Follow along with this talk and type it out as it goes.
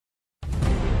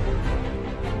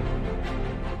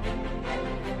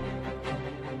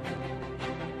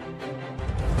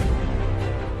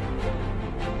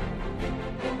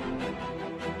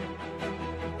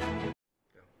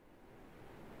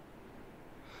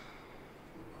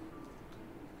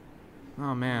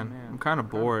Oh man, I'm kind of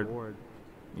bored.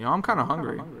 You know, I'm kind of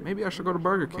hungry. Maybe I should go to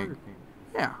Burger King.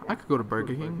 Yeah, I could go to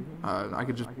Burger King. I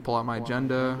could just pull out my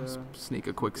agenda, sneak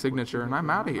a quick signature, and I'm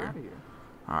out of here.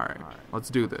 Alright, let's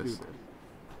do this.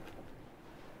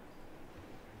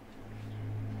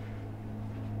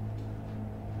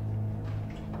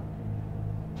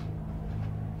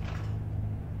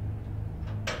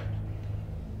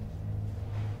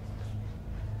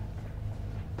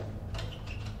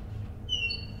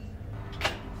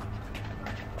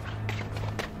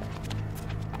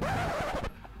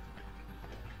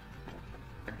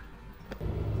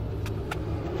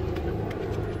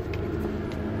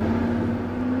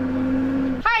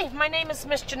 My name is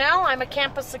Miss Janelle. I'm a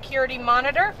campus security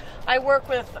monitor. I work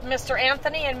with Mr.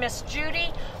 Anthony and Miss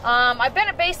Judy. I've been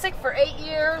at Basic for 8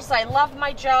 years. I love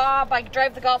my job. I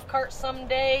drive the golf cart some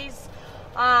days.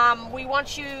 We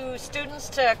want you students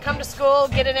to come to school,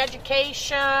 get an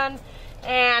education,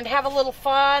 and have a little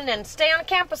fun and stay on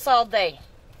campus all day.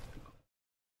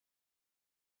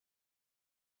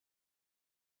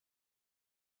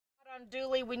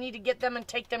 Unduly, we need to get them and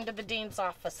take them to the dean's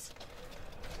office.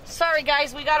 Sorry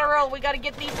guys, we gotta roll. We gotta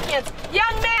get these kids.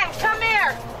 Young man, come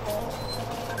here.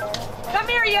 Come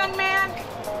here, young man.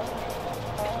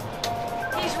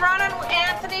 He's running.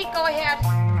 Anthony, go ahead.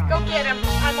 Go get him.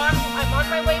 I'm on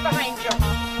my way behind you.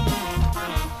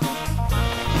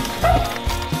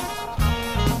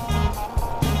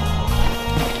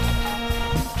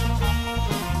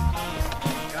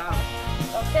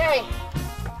 Okay.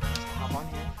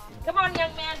 Come on,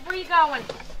 young man. Where are you going?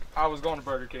 I was going to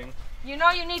Burger King. You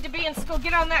know you need to be in school.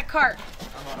 Get on that cart.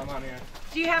 I'm on here.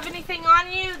 Do you have anything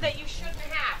on you that you shouldn't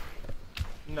have?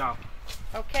 No.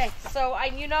 Okay, so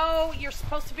you know you're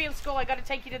supposed to be in school. I got to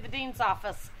take you to the dean's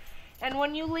office. And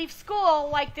when you leave school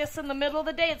like this in the middle of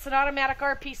the day, it's an automatic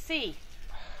RPC.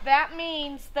 That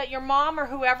means that your mom or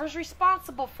whoever's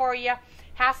responsible for you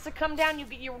has to come down.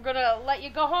 You're going to let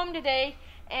you go home today,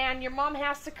 and your mom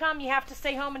has to come. You have to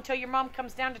stay home until your mom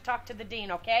comes down to talk to the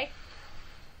dean, okay?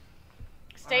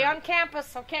 Stay on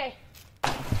campus, okay.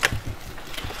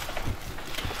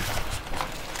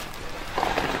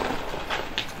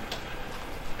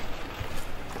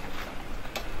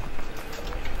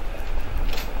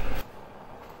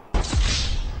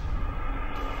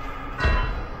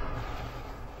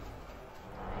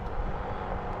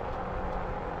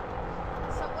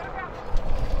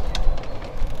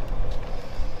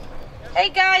 Hey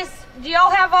guys, do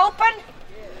y'all have open?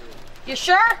 You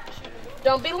sure?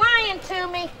 Don't be lying to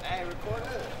me. Hey, record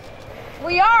it.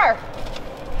 We are.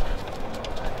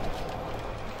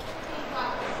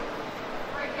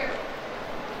 Right here.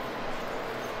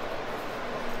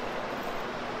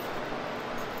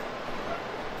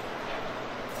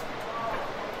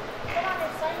 Come on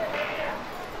and sign it right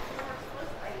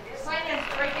here. Sign in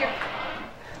right here.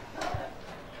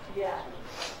 Yeah,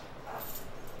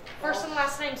 First and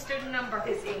last name, student number.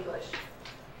 it's English.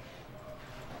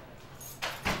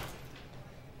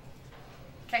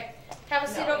 Okay. Have a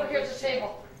seat over here at the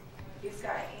table. He's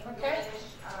got English. Okay.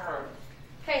 Um,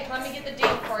 Okay, let me get the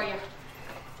dean for you.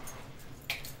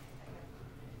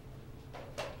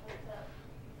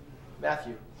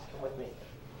 Matthew, come with me.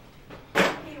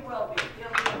 he will be. He'll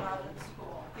be allowed in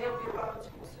school. He'll be allowed in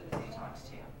school as soon as he talks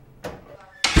to you.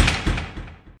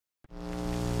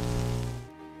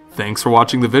 Thanks for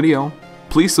watching the video.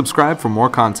 Please subscribe for more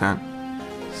content.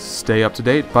 Stay up to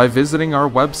date by visiting our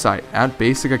website at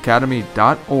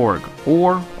basicacademy.org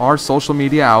or our social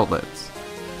media outlets.